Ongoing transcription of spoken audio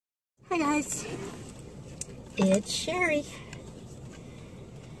Hi guys, it's Sherry.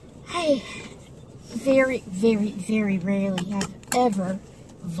 I very rarely have ever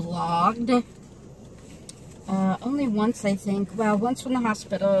vlogged. Only once, I think. Well, once from the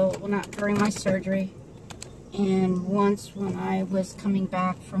hospital, well, not during my surgery, and once when I was coming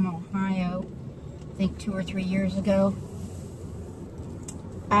back from Ohio, I think 2 or 3 years ago.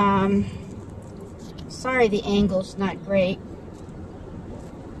 Sorry the angle's not great.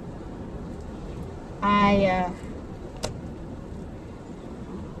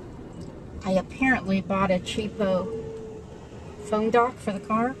 I apparently bought a cheapo phone dock for the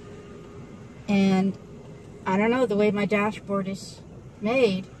car, and I don't know, the way my dashboard is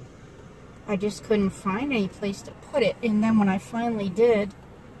made, I just couldn't find any place to put it. And then when I finally did,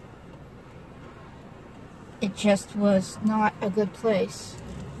 it just was not a good place.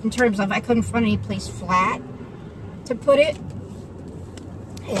 In terms of, I couldn't find any place flat to put it.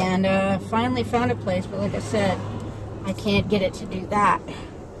 And finally found a place, but like I said, I can't get it to do that.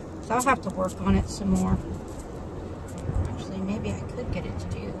 So I'll have to work on it some more. Actually, maybe I could get it to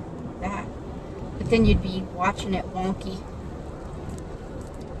do that. But then you'd be watching it wonky.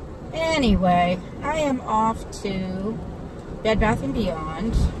 Anyway, I am off to Bed Bath &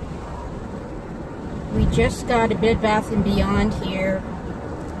 Beyond. We just got a Bed Bath & Beyond here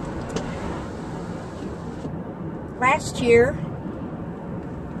last year.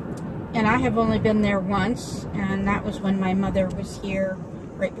 And I have only been there once, and that was when my mother was here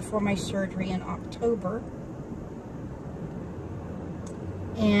right before my surgery in October.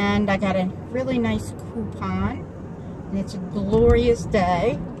 And I got a really nice coupon, and it's a glorious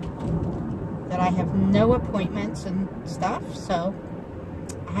day that I have no appointments and stuff, so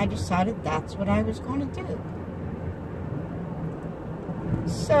I decided that's what I was going to do.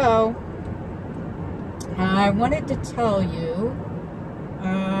 So, I wanted to tell you,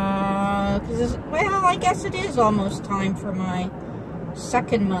 because, well, I guess it is almost time for my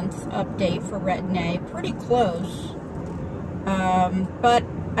second month update for Retin-A. Pretty close. But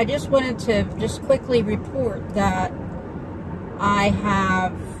I just wanted to just quickly report that I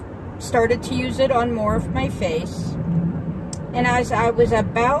have started to use it on more of my face. And as I was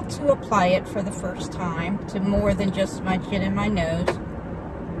about to apply it for the first time to more than just my chin and my nose,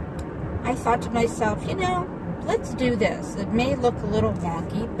 I thought to myself, you know, let's do this. It may look a little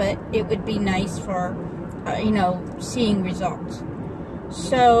wonky, but it would be nice for, you know, seeing results.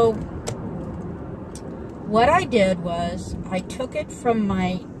 So, what I did was, I took it from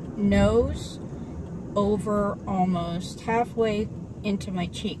my nose over almost halfway into my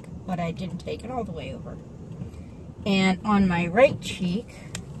cheek, but I didn't take it all the way over. And on my right cheek,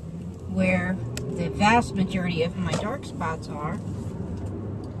 where the vast majority of my dark spots are,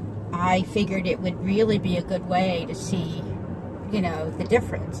 I figured it would really be a good way to see, you know, the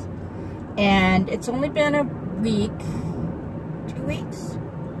difference. And it's only been a week, 2 weeks,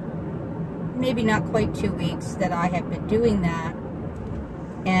 maybe not quite 2 weeks that I have been doing that.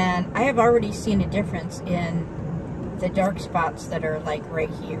 And I have already seen a difference in the dark spots that are like right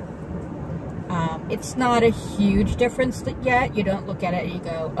here. It's not a huge difference yet. You don't look at it and you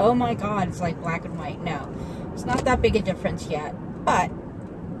go, oh my God, it's like black and white. No, it's not that big a difference yet, but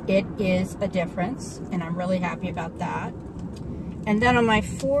it is a difference, and I'm really happy about that. And then on my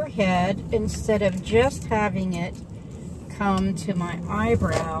forehead, instead of just having it come to my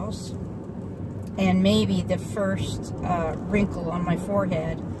eyebrows and maybe the first wrinkle on my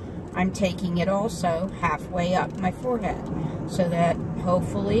forehead, I'm taking it also halfway up my forehead, so that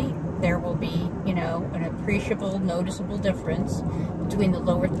hopefully there will be, you know, an appreciable, noticeable difference between the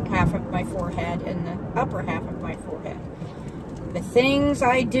lower half of my forehead and the upper half of my forehead. The things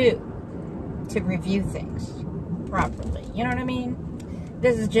I do to review things properly, you know what I mean?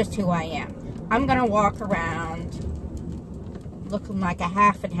 This is just who I am. I'm gonna walk around looking like a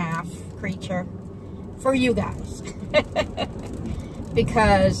half and half creature for you guys.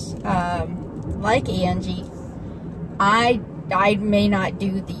 Because, like Angie, I may not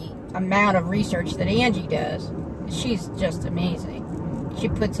do the amount of research that Angie does. She's just amazing. She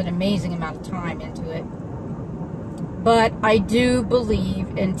puts an amazing amount of time into it. But I do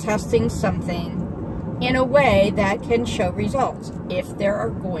believe in testing something in a way that can show results, if there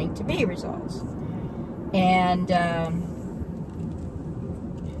are going to be results. And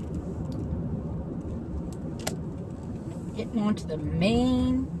getting onto the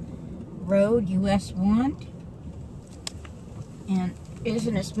main road, US 1, and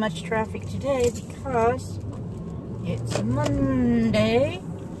isn't as much traffic today because it's a Monday.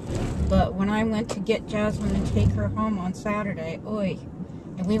 But when I went to get Jasmine and take her home on Saturday, oi,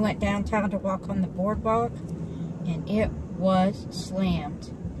 and we went downtown to walk on the boardwalk, and it was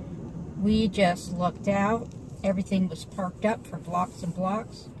slammed. we just looked out. Everything was parked up for blocks and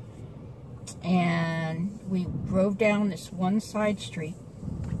blocks. And we drove down this one side street.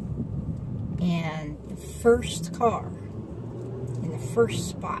 And the first car in the first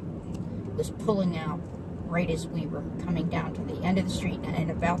spot was pulling out right as we were coming down to the end of the street and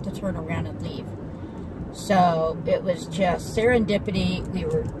about to turn around and leave. So it was just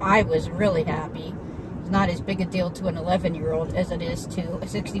serendipity. I was really happy. It's not as big a deal to an 11-year-old as it is to a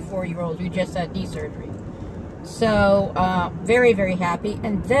 64-year-old who just had knee surgery. So very, very happy.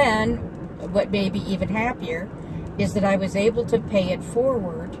 And then what made me even happier is that I was able to pay it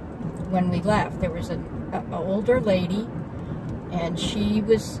forward when we left. There was an older lady, and she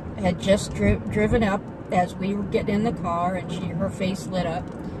had just driven up as we were getting in the car, and her face lit up,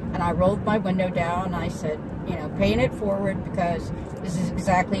 and I rolled my window down, and I said, you know, paying it forward because this is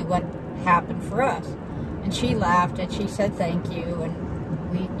exactly what happened for us. And she laughed, and she said thank you, and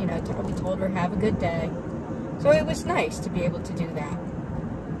we told her have a good day. So it was nice to be able to do that.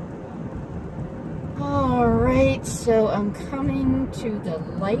 Alright, so I'm coming to the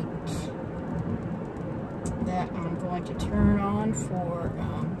light that I'm going to turn on for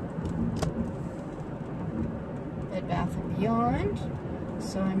Bed Bath & Beyond.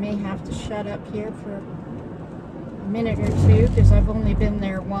 So I may have to shut up here for a minute or two because I've only been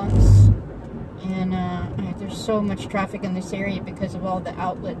there once. And there's so much traffic in this area because of all the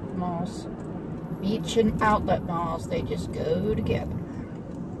outlet malls. Beach and outlet malls, they just go together.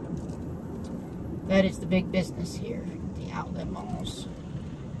 That is the big business here, the outlet malls.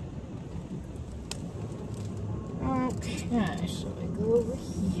 Okay, so I go over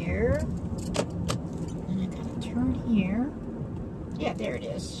here, and I gotta turn here. Yeah, there it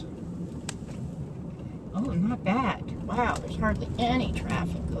is. Oh, not bad. Wow, there's hardly any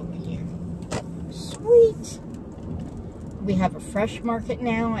traffic over here. Sweet! We have a fresh market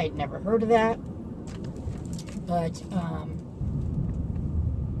now. I had never heard of that. But,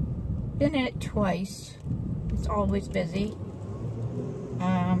 been in it twice. It's always busy.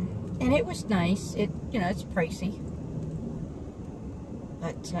 And it was nice. It's pricey.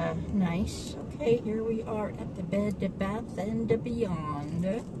 But, nice. Okay, here we are at the Bed Bath & Beyond.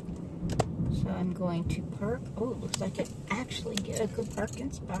 So I'm going to park. Oh, it looks like I actually get a good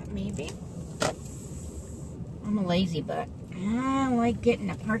parking spot, maybe. I'm a lazy butt. I like getting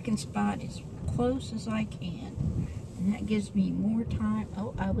a parking spot as close as I can. And that gives me more time.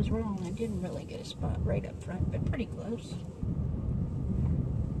 Oh, I was wrong. I didn't really get a spot right up front, but pretty close.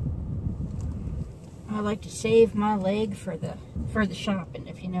 I like to save my leg for the shopping,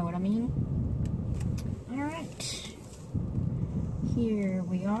 if you know what I mean. All right. Here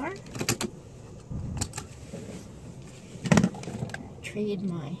we are. Trade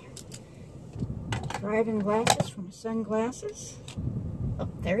my driving glasses for my sunglasses. Oh,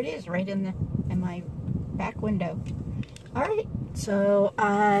 there it is, right in my back window. All right, so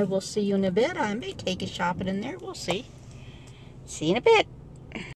I will see you in a bit. I may take a shopping in there. We'll see. See you in a bit.